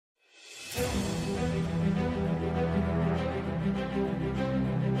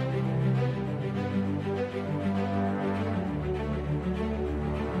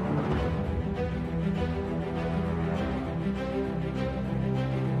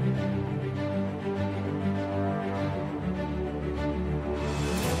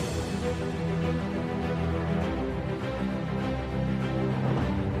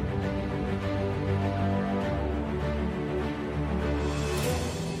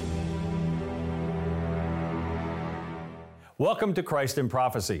Welcome to Christ in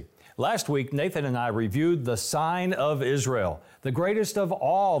Prophecy. Last week, Nathan and I reviewed the sign of Israel. The greatest of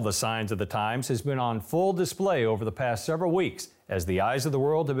all the signs of the times has been on full display over the past several weeks as the eyes of the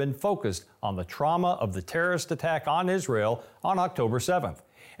world have been focused on the trauma of the terrorist attack on Israel on October 7th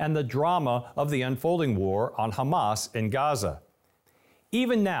and the drama of the unfolding war on Hamas in Gaza.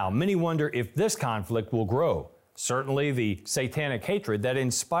 Even now, many wonder if this conflict will grow. Certainly, the satanic hatred that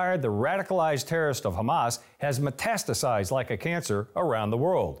inspired the radicalized terrorists of Hamas has metastasized like a cancer around the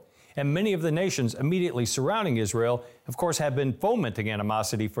world. And many of the nations immediately surrounding Israel, of course, have been fomenting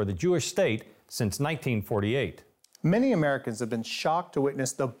animosity for the Jewish state since 1948. Many Americans have been shocked to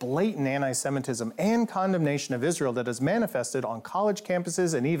witness the blatant anti-Semitism and condemnation of Israel that has manifested on college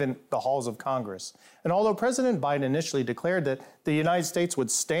campuses and even the halls of Congress. And although President Biden initially declared that the United States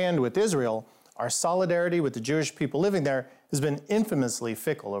would stand with Israel, our solidarity with the Jewish people living there has been infamously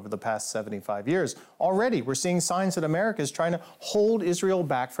fickle over the past 75 years. Already, we're seeing signs that America is trying to hold Israel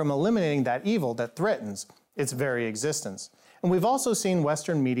back from eliminating that evil that threatens its very existence. And we've also seen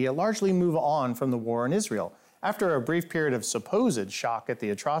Western media largely move on from the war in Israel. After a brief period of supposed shock at the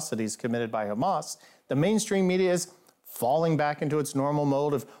atrocities committed by Hamas, the mainstream media is falling back into its normal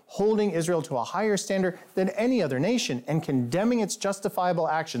mode of holding Israel to a higher standard than any other nation and condemning its justifiable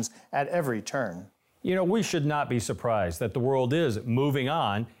actions at every turn. You know, we should not be surprised that the world is moving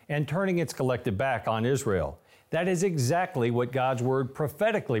on and turning its collective back on Israel. That is exactly what God's Word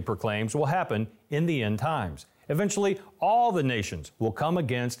prophetically proclaims will happen in the end times. Eventually, all the nations will come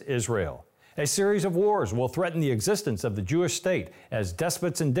against Israel. A series of wars will threaten the existence of the Jewish state as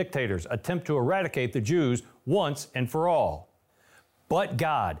despots and dictators attempt to eradicate the Jews once and for all. But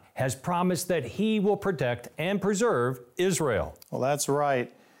God has promised that He will protect and preserve Israel. Well, that's right.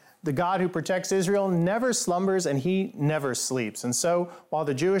 The God who protects Israel never slumbers and He never sleeps. And so, while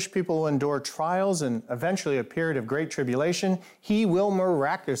the Jewish people will endure trials and eventually a period of great tribulation, He will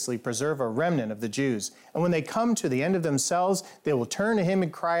miraculously preserve a remnant of the Jews. And when they come to the end of themselves, they will turn to Him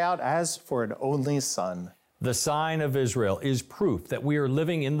and cry out as for an only son. The sign of Israel is proof that we are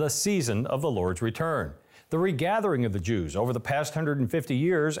living in the season of the Lord's return. The regathering of the Jews over the past 150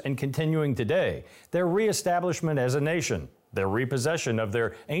 years and continuing today, their reestablishment as a nation, their repossession of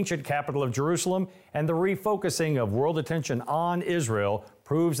their ancient capital of Jerusalem, and the refocusing of world attention on Israel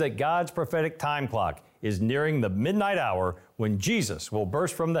proves that God's prophetic time clock is nearing the midnight hour when Jesus will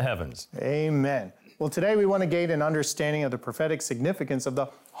burst from the heavens. Amen. Well, today we want to gain an understanding of the prophetic significance of the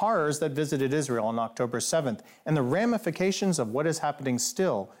horrors that visited Israel on October 7th and the ramifications of what is happening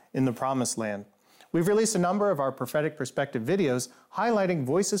still in the Promised Land. We've released a number of our prophetic perspective videos highlighting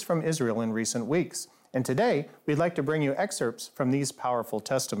voices from Israel in recent weeks. And today, we'd like to bring you excerpts from these powerful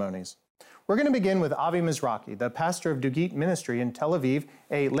testimonies. We're going to begin with Avi Mizrahi, the pastor of Dugit Ministry in Tel Aviv,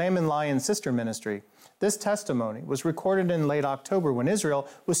 a Lamb and Lion sister ministry. This testimony was recorded in late October when Israel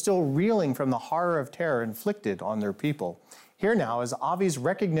was still reeling from the horror of terror inflicted on their people. Here now is Avi's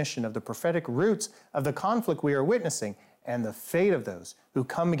recognition of the prophetic roots of the conflict we are witnessing and the fate of those who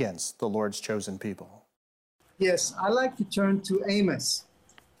come against the Lord's chosen people. Yes, I'd like to turn to Amos.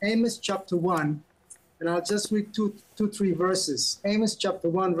 Amos chapter 1, and I'll just read three verses. Amos chapter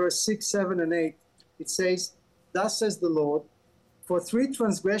 1, verse 6, 7, and 8. It says, "Thus says the Lord, for 3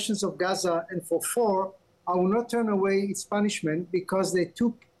 transgressions of Gaza, and for 4, I will not turn away its punishment, because they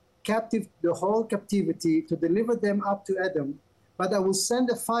took captive the whole captivity to deliver them up to Edom. But I will send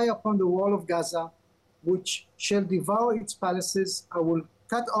a fire upon the wall of Gaza, which shall devour its palaces. I will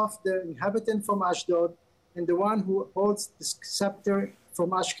cut off the inhabitant from Ashdod, and the one who holds the scepter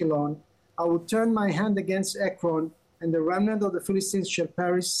from Ashkelon. I will turn my hand against Ekron, and the remnant of the Philistines shall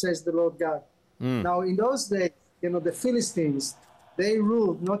perish, says the Lord God." Now, in those days, the Philistines, they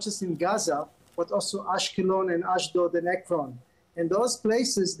ruled not just in Gaza, but also Ashkelon and Ashdod and Ekron. And those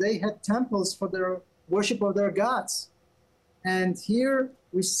places, they had temples for their worship of their gods. And here,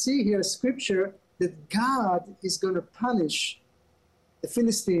 we see here scripture that God is going to punish the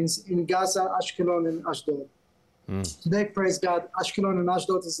Philistines in Gaza, Ashkelon, and Ashdod. Today, praise God, Ashkelon and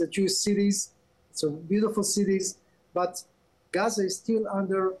Ashdod is the Jewish cities. It's a beautiful cities, but Gaza is still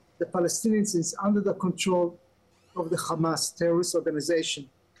under the Palestinians, is under the control of the Hamas terrorist organization.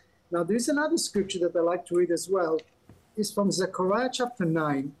 Now, there is another scripture that I like to read as well. It's from Zechariah chapter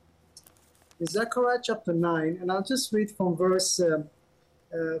 9. In Zechariah chapter 9, and I'll just read from verse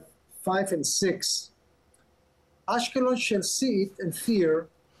 5 and 6. "Ashkelon shall see it and fear.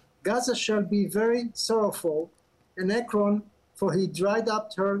 Gaza shall be very sorrowful, and Ekron, for he dried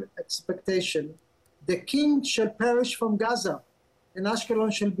up her expectation. The king shall perish from Gaza, and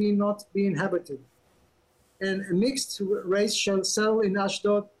Ashkelon shall not be inhabited. And a mixed race shall settle in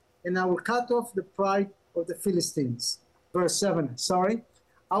Ashdod, and I will cut off the pride of the Philistines." verse 7, sorry.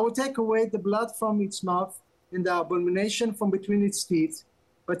 I will take away the blood from its mouth and the abomination from between its teeth.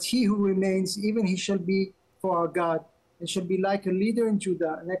 But he who remains, even he shall be for our God, and shall be like a leader in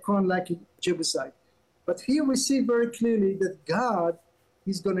Judah, and Ekron like a Jebusite. But here we see very clearly that God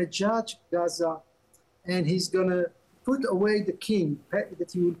is going to judge Gaza, and he's going to put away the king,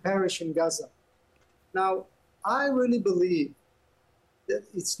 that he will perish in Gaza. Now, I really believe that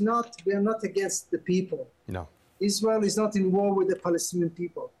we are not against the people. No. Israel is not in war with the Palestinian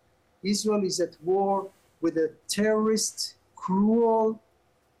people. Israel is at war with the terrorist, cruel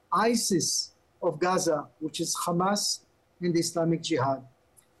ISIS of Gaza, which is Hamas and the Islamic Jihad.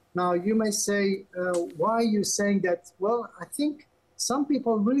 Now, you may say, why are you saying that? Well, I think some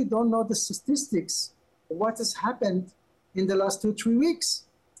people really don't know the statistics of what has happened in the last 2-3 weeks.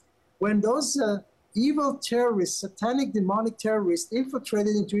 When those evil terrorists, satanic, demonic terrorists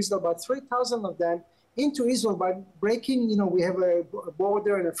infiltrated into Israel, about 3,000 of them, into Israel by breaking, we have a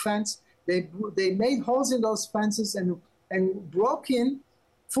border and a fence. They made holes in those fences and broke in,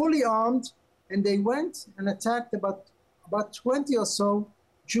 fully armed, and they went and attacked about 20 or so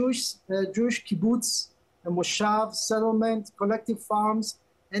Jewish kibbutz, a moshav, settlement, collective farms,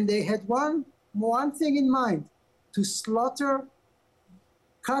 and they had one thing in mind: to slaughter,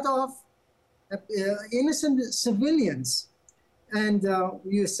 cut off innocent civilians. And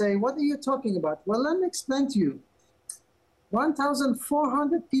you say, what are you talking about? Well, let me explain to you.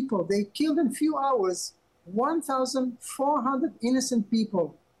 1,400 people, they killed in a few hours, 1,400 innocent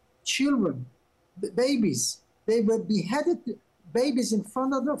people, children, babies. They were beheaded babies in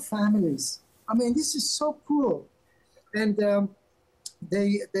front of their families. I mean, this is so cruel. And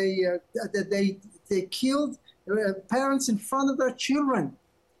they killed parents in front of their children.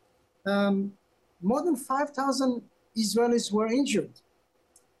 More than 5,000 Israelis were injured.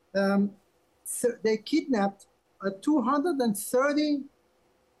 They kidnapped 230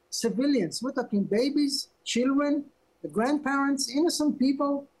 civilians. We're talking babies, children, the grandparents, innocent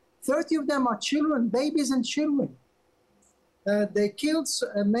people. 30 of them are children, babies and children. They killed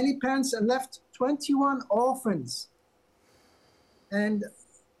many parents and left 21 orphans. And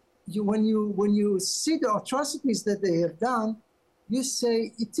when you see the atrocities that they have done, you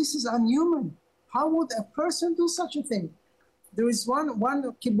say, this is inhuman. How would a person do such a thing? There is one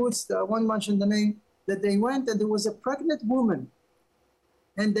kibbutz, I won't mention the name, that they went and there was a pregnant woman.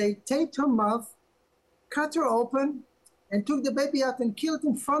 And they taped her mouth, cut her open, and took the baby out and killed it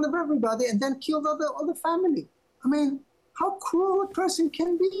in front of everybody, and then killed all the family. I mean, how cruel a person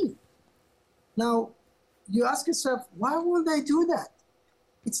can be. Now, you ask yourself, why would they do that?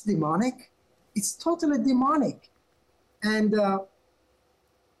 It's demonic. It's totally demonic. And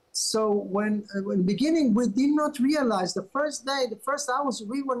so when in the beginning, we did not realize the first day, the first hours, the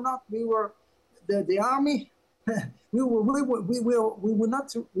army, we were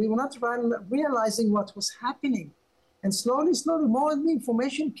not realizing what was happening. And slowly, more and more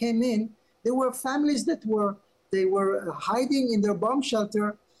information came in. There were families that were hiding in their bomb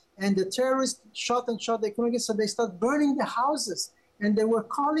shelter, and the terrorists shot and shot. They couldn't get, so they started burning the houses, and they were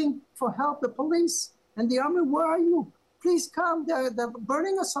calling for help, the police and the army. Where are you? Please come. They're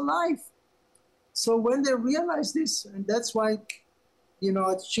burning us alive. So when they realized this, and that's why,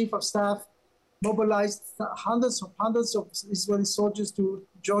 the chief of staff mobilized hundreds of Israeli soldiers to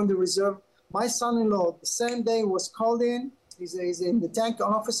join the reserve. My son-in-law, the same day, was called in. He's in the tank, an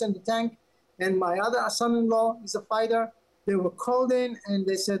officer in the tank. And my other son-in-law is a fighter. They were called in and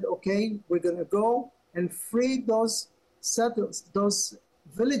they said, okay, we're going to go and free those settlers, those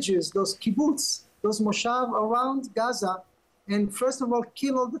villages, those kibbutz, those moshav around Gaza. And first of all,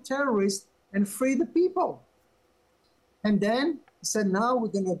 kill all the terrorists and free the people. And then he said, now we're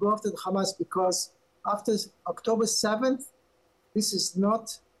going to go after the Hamas, because after October 7th, this is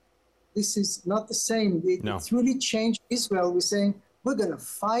not the same. It's really changed Israel. We're saying, we're going to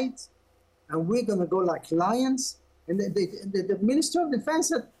fight, and we're going to go like lions. And the Minister of Defense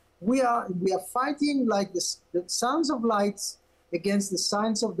said, we are fighting like the sons of lights against the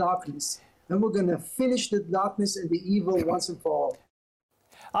sons of darkness. And we're going to finish the darkness and the evil once and for all.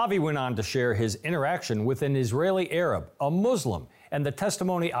 Avi went on to share his interaction with an Israeli Arab, a Muslim, and the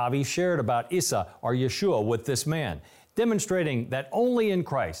testimony Avi shared about Isa or Yeshua with this man, demonstrating that only in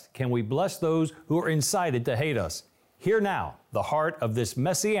Christ can we bless those who are incited to hate us. Hear now the heart of this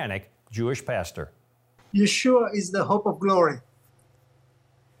Messianic Jewish pastor. Yeshua is the hope of glory.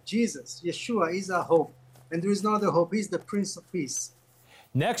 Jesus, Yeshua, is our hope, and there is no other hope. He's the Prince of Peace.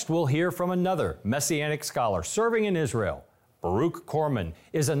 Next, we'll hear from another Messianic scholar serving in Israel. Baruch Korman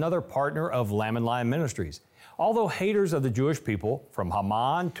is another partner of Lamb and Lion Ministries. Although haters of the Jewish people, from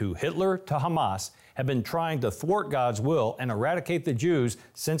Haman to Hitler to Hamas, have been trying to thwart God's will and eradicate the Jews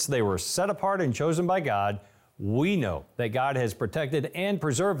since they were set apart and chosen by God, we know that God has protected and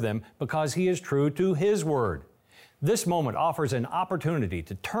preserved them because He is true to His word. This moment offers an opportunity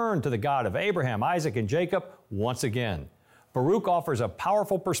to turn to the God of Abraham, Isaac, and Jacob once again. Baruch offers a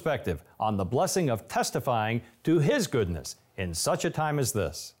powerful perspective on the blessing of testifying to His goodness in such a time as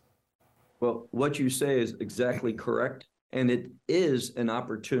this. Well, what you say is exactly correct, and it is an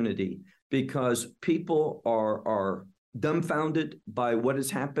opportunity because people are dumbfounded by what has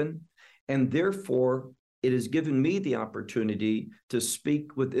happened, and therefore it has given me the opportunity to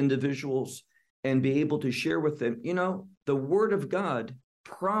speak with individuals and be able to share with them, the Word of God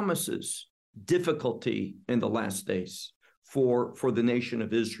promises difficulty in the last days for the nation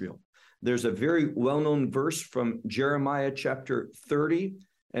of Israel. There's a very well-known verse from Jeremiah chapter 30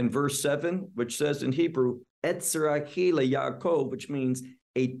 and verse 7, which says in Hebrew, Etzrachi Yaakov, which means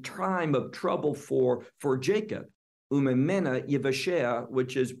a time of trouble for Jacob. Umemena Yivashea,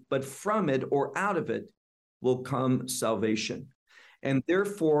 which is, but from it or out of it will come salvation. And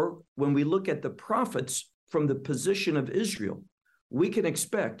therefore, when we look at the prophets from the position of Israel, we can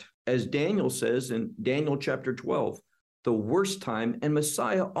expect, as Daniel says in Daniel chapter 12, the worst time, and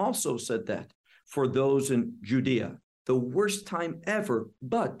Messiah also said that for those in Judea, the worst time ever,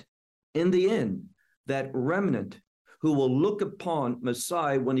 but in the end, that remnant who will look upon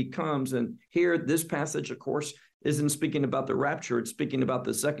Messiah when He comes, and here this passage, of course, isn't speaking about the rapture, it's speaking about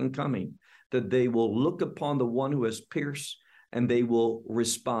the second coming, that they will look upon the one who has pierced, and they will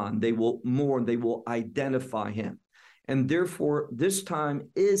respond, they will mourn, they will identify Him. And therefore, this time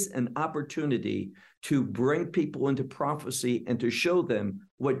is an opportunity to bring people into prophecy and to show them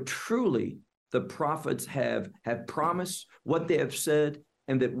what truly the prophets have promised, what they have said,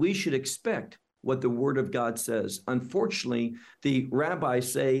 and that we should expect what the Word of God says. Unfortunately, the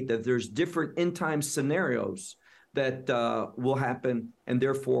rabbis say that there's different end time scenarios that will happen, and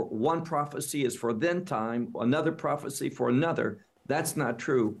therefore one prophecy is for then time, another prophecy for another. That's not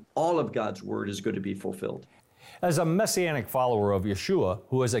true. All of God's Word is going to be fulfilled. As a messianic follower of Yeshua,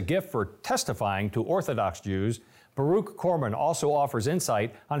 who has a gift for testifying to Orthodox Jews, Baruch Korman also offers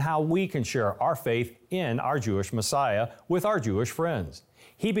insight on how we can share our faith in our Jewish Messiah with our Jewish friends.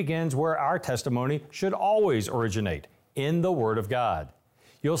 He begins where our testimony should always originate, in the Word of God.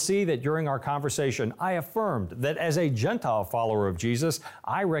 You'll see that during our conversation, I affirmed that as a Gentile follower of Jesus,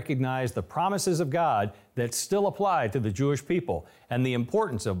 I recognize the promises of God that still apply to the Jewish people and the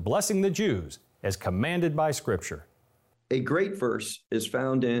importance of blessing the Jews as commanded by Scripture. A great verse is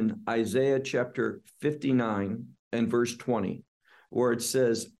found in Isaiah chapter 59 and verse 20, where it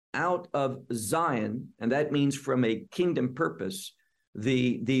says, out of Zion, and that means from a kingdom purpose,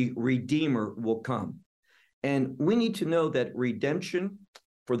 the Redeemer will come. And we need to know that redemption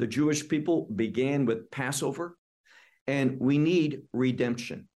for the Jewish people began with Passover, and we need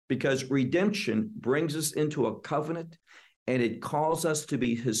redemption because redemption brings us into a covenant, and it calls us to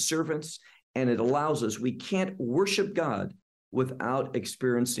be His servants, and it allows us, we can't worship God without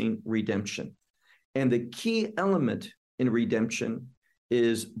experiencing redemption. And the key element in redemption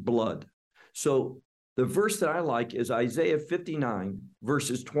is blood. So the verse that I like is Isaiah 59,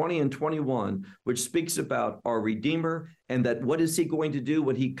 verses 20 and 21, which speaks about our Redeemer and that what is He going to do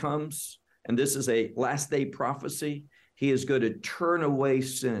when He comes? And this is a last day prophecy. He is going to turn away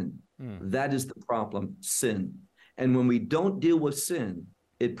sin. That is the problem, sin. And when we don't deal with sin,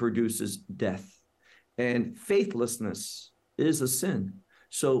 it produces death. And faithlessness is a sin.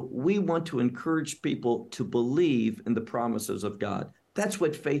 So we want to encourage people to believe in the promises of God. That's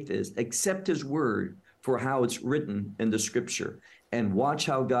what faith is. Accept His word for how it's written in the Scripture and watch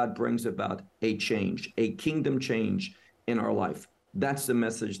how God brings about a change, a kingdom change in our life. That's the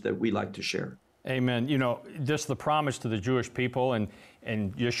message that we like to share. Amen. Just the promise to the Jewish people, and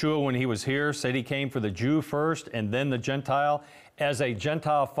Yeshua, when He was here, said He came for the Jew first and then the Gentile. As a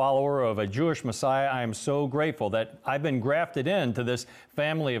Gentile follower of a Jewish Messiah, I am so grateful that I've been grafted into this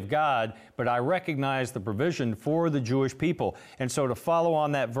family of God, but I recognize the provision for the Jewish people. And so to follow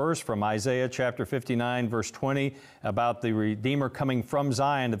on that verse from Isaiah chapter 59, verse 20, about the Redeemer coming from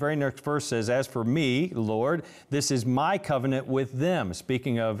Zion, the very next verse says, as for me, Lord, this is my covenant with them.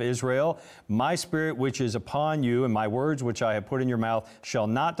 Speaking of Israel, my spirit which is upon you and my words which I have put in your mouth shall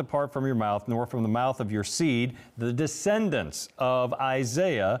not depart from your mouth, nor from the mouth of your seed, the descendants of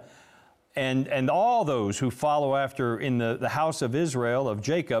Isaiah, and all those who follow after in the house of Israel, of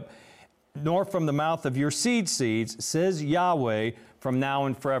Jacob, nor from the mouth of your seeds, says Yahweh, from now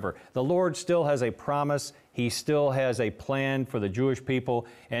and forever. The Lord still has a promise He still has a plan for the Jewish people.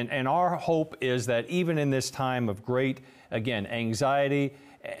 And our hope is that even in this time of great, again, anxiety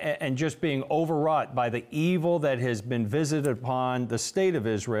and just being overwrought by the evil that has been visited upon the state of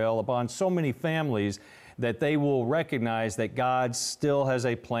Israel, upon so many families, that they will recognize that God still has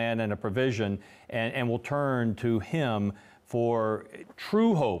a plan and a provision and will turn to Him for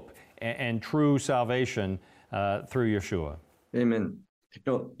true hope and true salvation through Yeshua. Amen. You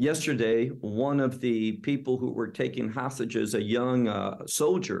know, yesterday, one of the people who were taken hostages, a young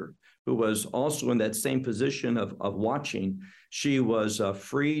soldier who was also in that same position of watching, she was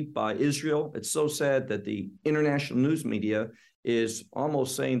freed by Israel. It's so sad that the international news media is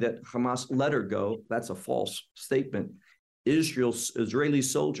almost saying that Hamas let her go. That's a false statement. Israeli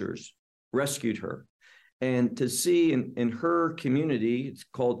soldiers rescued her. And to see in her community, it's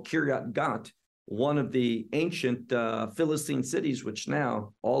called Kiryat Gat, one of the ancient Philistine cities, which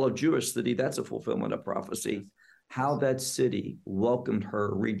now all of Jewish city, that's a fulfillment of prophecy, how that city welcomed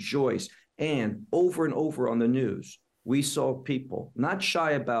her, rejoiced. And over on the news, we saw people not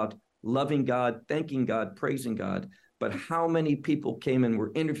shy about loving God, thanking God, praising God, but how many people came and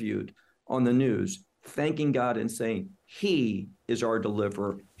were interviewed on the news, thanking God and saying, He is our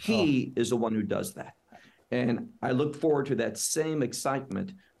deliverer. He is the one who does that. And I look forward to that same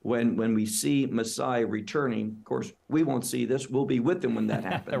excitement when we see Messiah returning. Of course, we won't see this. We'll be with him when that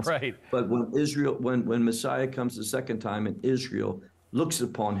happens. Right. But when Messiah comes the second time and Israel looks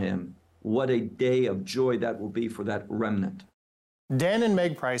upon him, what a day of joy that will be for that remnant. Dan and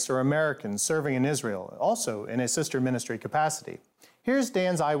Meg Price are Americans serving in Israel, also in a sister ministry capacity. Here's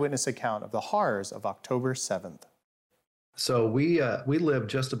Dan's eyewitness account of the horrors of October 7th. So we live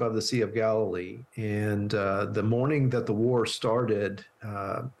just above the Sea of Galilee, and the morning that the war started,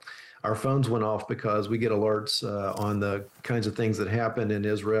 our phones went off because we get alerts on the kinds of things that happen in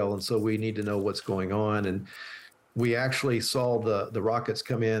Israel, and so we need to know what's going on. And we actually saw the rockets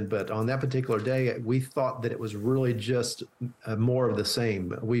come in, but on that particular day, we thought that it was really just more of the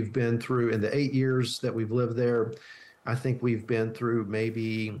same. We've been through, in the 8 years that we've lived there, I think we've been through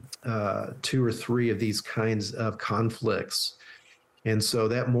maybe 2 or 3 of these kinds of conflicts. And so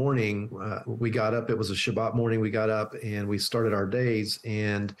that morning, we got up, it was a Shabbat morning, we got up and we started our days.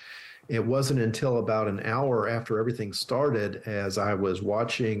 And it wasn't until about an hour after everything started, as I was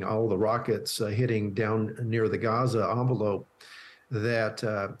watching all the rockets hitting down near the Gaza envelope, that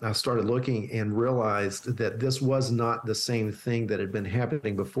I started looking and realized that this was not the same thing that had been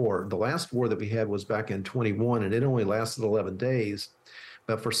happening before. The last war that we had was back in 21, and it only lasted 11 days.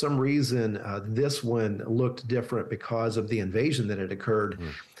 But for some reason, this one looked different because of the invasion that had occurred.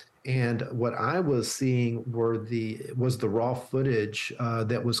 And what I was seeing was the raw footage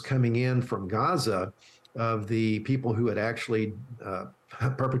that was coming in from Gaza of the people who had actually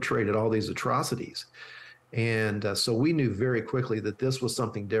perpetrated all these atrocities. And so we knew very quickly that this was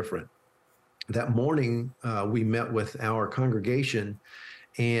something different. That morning, we met with our congregation,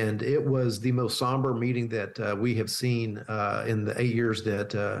 and it was the most somber meeting that we have seen in the 8 years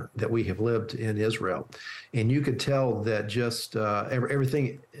that we have lived in Israel. And you could tell that just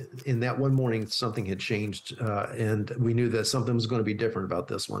everything in that one morning, something had changed, and we knew that something was going to be different about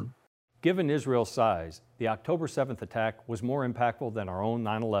this one. Given Israel's size, the October 7th attack was more impactful than our own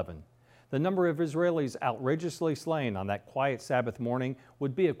 9/11. The number of Israelis outrageously slain on that quiet Sabbath morning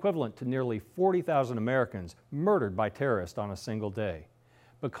would be equivalent to nearly 40,000 Americans murdered by terrorists on a single day.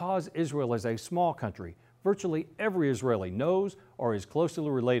 Because Israel is a small country, virtually every Israeli knows or is closely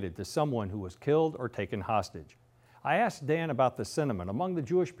related to someone who was killed or taken hostage. I asked Dan about the sentiment among the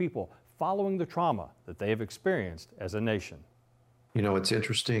Jewish people following the trauma that they have experienced as a nation. You know, it's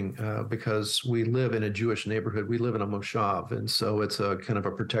interesting because we live in a Jewish neighborhood. We live in a moshav, and so it's a kind of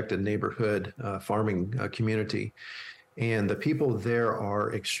a protected neighborhood farming community. And the people there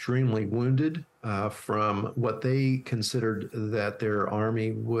are extremely wounded from what they considered that their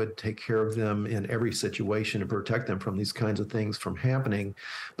army would take care of them in every situation and protect them from these kinds of things from happening.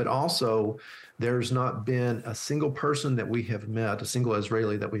 But also, there's not been a single person that we have met, a single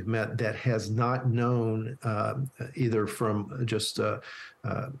Israeli that we've met, that has not known either from just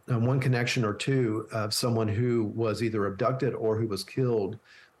one connection or two of someone who was either abducted or who was killed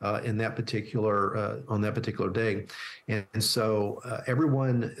in that particular on that particular day. And so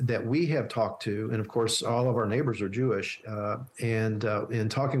everyone that we have talked to, and of course all of our neighbors are Jewish, and in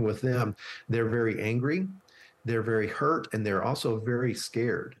talking with them, they're very angry, they're very hurt, and they're also very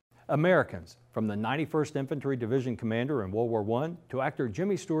scared. Americans, from the 91st Infantry Division commander in World War I to actor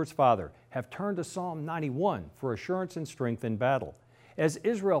Jimmy Stewart's father, have turned to Psalm 91 for assurance and strength in battle. As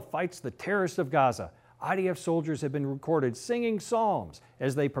Israel fights the terrorists of Gaza, IDF soldiers have been recorded singing psalms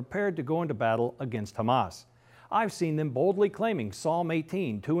as they prepared to go into battle against Hamas. I've seen them boldly claiming Psalm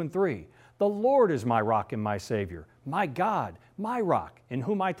 18, 2 and 3. The Lord is my rock and my Savior, my God, my rock, in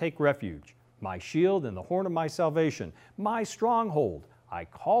whom I take refuge, my shield and the horn of my salvation, my stronghold. I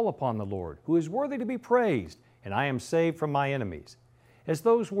call upon the Lord, who is worthy to be praised, and I am saved from my enemies. As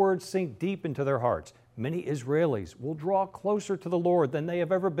those words sink deep into their hearts, many Israelis will draw closer to the Lord than they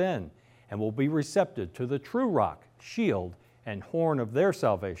have ever been, and will be receptive to the true rock, shield, and horn of their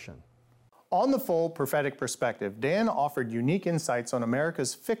salvation. On the full prophetic perspective, Dan offered unique insights on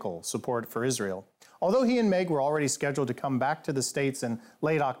America's fickle support for Israel. Although he and Meg were already scheduled to come back to the States in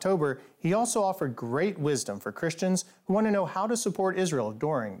late October, he also offered great wisdom for Christians who want to know how to support Israel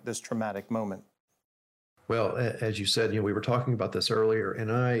during this traumatic moment. Well, as you said, we were talking about this earlier,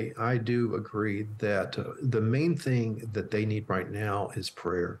 and I do agree that the main thing that they need right now is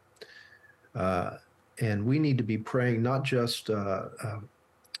prayer. And we need to be praying not just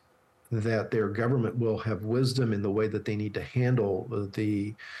that their government will have wisdom in the way that they need to handle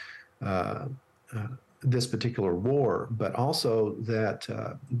this particular war, but also that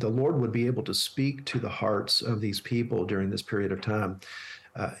the Lord would be able to speak to the hearts of these people during this period of time.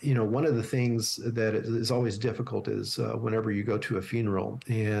 One of the things that is always difficult is whenever you go to a funeral,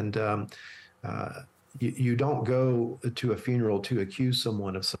 and you don't go to a funeral to accuse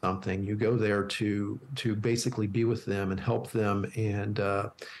someone of something. You go there to basically be with them and help them and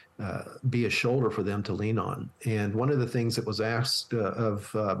be a shoulder for them to lean on. And one of the things that was asked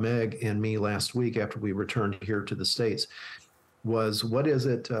of Meg and me last week after we returned here to the States was, what is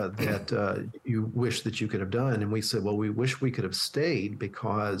it that you wish that you could have done? And we said, well, we wish we could have stayed,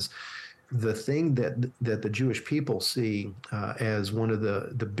 because the thing that the Jewish people see as one of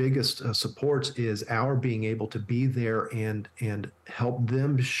the biggest supports is our being able to be there and help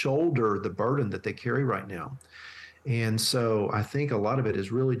them shoulder the burden that they carry right now. And so I think a lot of it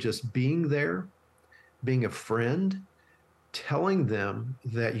is really just being there, being a friend, telling them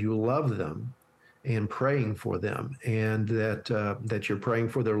that you love them, and praying for them, and that you're praying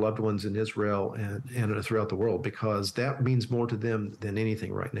for their loved ones in Israel and throughout the world, because that means more to them than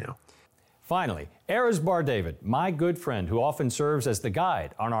anything right now. Finally, Erez Bar David, my good friend who often serves as the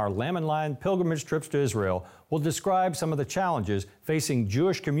guide on our Lamb and Lion pilgrimage trips to Israel, will describe some of the challenges facing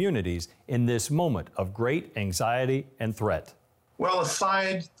Jewish communities in this moment of great anxiety and threat. Well,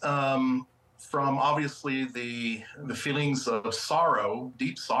 aside from obviously the feelings of sorrow,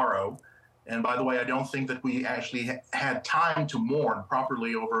 deep sorrow, and by the way, I don't think that we actually had time to mourn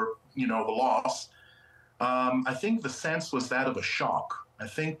properly over, the loss. I think the sense was that of a shock. I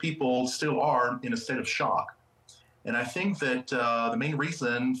think people still are in a state of shock. And I think that the main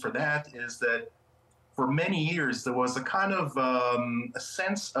reason for that is that for many years, there was a kind of a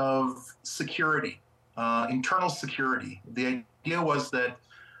sense of security, internal security. The idea was that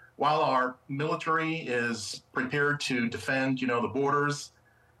while our military is prepared to defend, the borders,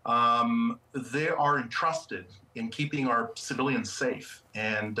 they are entrusted in keeping our civilians safe.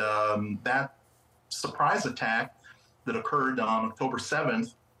 And that surprise attack that occurred on October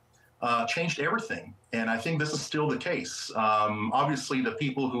 7th changed everything. And I think this is still the case. Obviously, the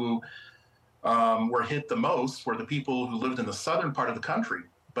people who were hit the most were the people who lived in the southern part of the country.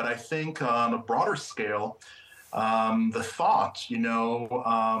 But I think on a broader scale, the thought,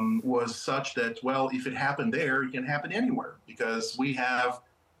 was such that, well, if it happened there, it can happen anywhere, because we have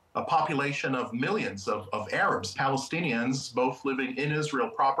a population of millions of Arabs, Palestinians, both living in Israel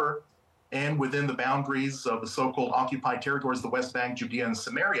proper and within the boundaries of the so-called occupied territories, the West Bank, Judea, and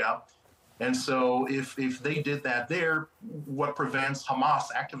Samaria. And so if they did that there, what prevents Hamas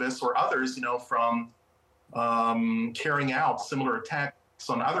activists or others, from carrying out similar attacks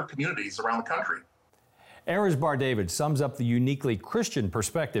on other communities around the country? Erez Bar David sums up the uniquely Christian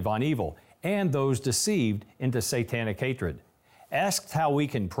perspective on evil and those deceived into satanic hatred. Asked how we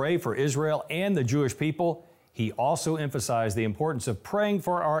can pray for Israel and the Jewish people, he also emphasized the importance of praying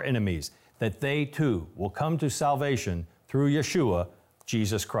for our enemies, that they too will come to salvation through Yeshua,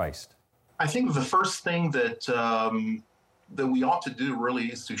 Jesus Christ. I think the first thing that we ought to do really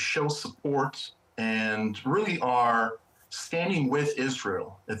is to show support and really are standing with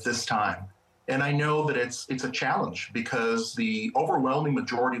Israel at this time. And I know that it's a challenge, because the overwhelming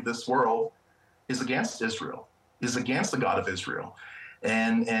majority of this world is against Israel, is against the God of Israel.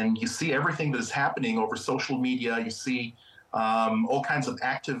 And you see everything that is happening over social media. You see all kinds of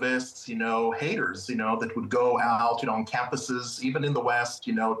activists, haters, that would go out, on campuses, even in the West,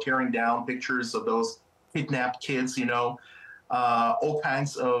 tearing down pictures of those kidnapped kids, all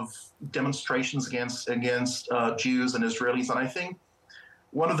kinds of demonstrations against Jews and Israelis. And I think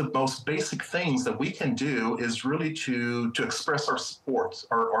one of the most basic things that we can do is really to express our support,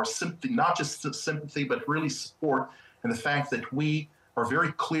 our sympathy, not just sympathy, but really support, and the fact that we are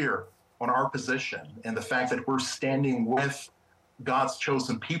very clear on our position and the fact that we're standing with God's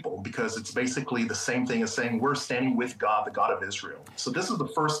chosen people, because it's basically the same thing as saying we're standing with God, the God of Israel. So this is the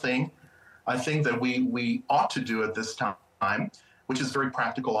first thing I think that we ought to do at this time, which is very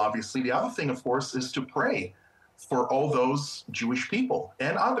practical, obviously. The other thing, of course, is to pray for all those Jewish people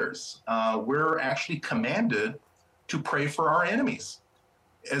and others. We're actually commanded to pray for our enemies.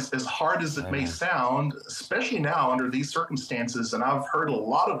 As hard as it may sound, especially now under these circumstances, and I've heard a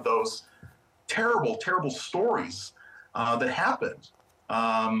lot of those terrible, terrible stories that happened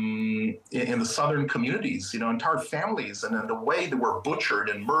in the southern communities, entire families, and then the way they were butchered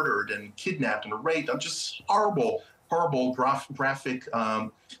and murdered and kidnapped and raped, just horrible, horrible graphic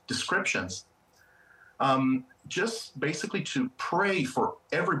descriptions. Just basically to pray for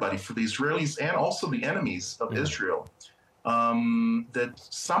everybody, for the Israelis and also the enemies of Israel, that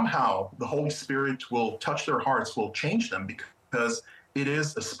somehow the Holy Spirit will touch their hearts, will change them, because it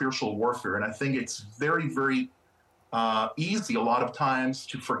is a spiritual warfare. And I think it's very, very easy a lot of times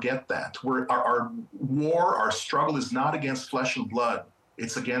to forget that. Our war, our struggle is not against flesh and blood.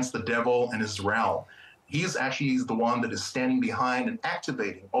 It's against the devil and his realm. He's the one that is standing behind and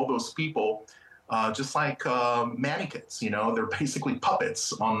activating all those people, just like mannequins, they're basically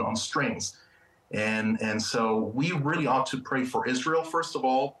puppets on strings. And so we really ought to pray for Israel, first of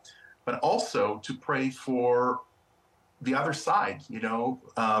all, but also to pray for the other side,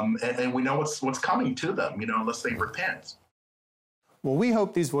 and we know what's coming to them, unless they repent. Well, we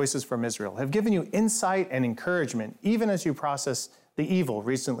hope these voices from Israel have given you insight and encouragement, even as you process the evil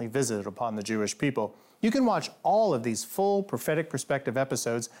recently visited upon the Jewish people. You can watch all of these full prophetic perspective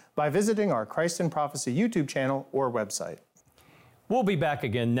episodes by visiting our Christ in Prophecy YouTube channel or website. We'll be back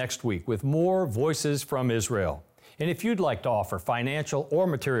again next week with more Voices from Israel. And if you'd like to offer financial or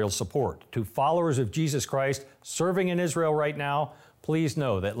material support to followers of Jesus Christ serving in Israel right now, please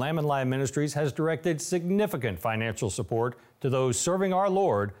know that Lamb and Lion Ministries has directed significant financial support to those serving our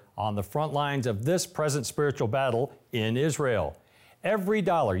Lord on the front lines of this present spiritual battle in Israel. Every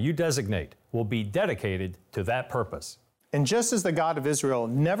dollar you designate will be dedicated to that purpose. And just as the God of Israel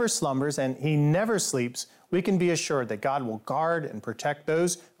never slumbers and he never sleeps, we can be assured that God will guard and protect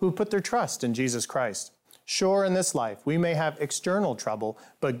those who put their trust in Jesus Christ. Sure, in this life we may have external trouble,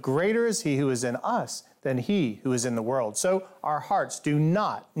 but greater is he who is in us than he who is in the world. So our hearts do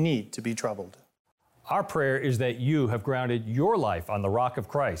not need to be troubled. Our prayer is that you have grounded your life on the rock of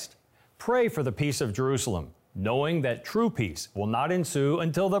Christ. Pray for the peace of Jerusalem, knowing that true peace will not ensue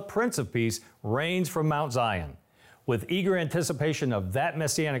until the Prince of Peace reigns from Mount Zion. With eager anticipation of that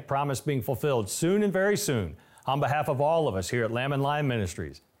messianic promise being fulfilled soon and very soon, on behalf of all of us here at Lamb and Lion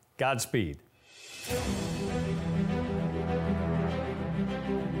Ministries, Godspeed.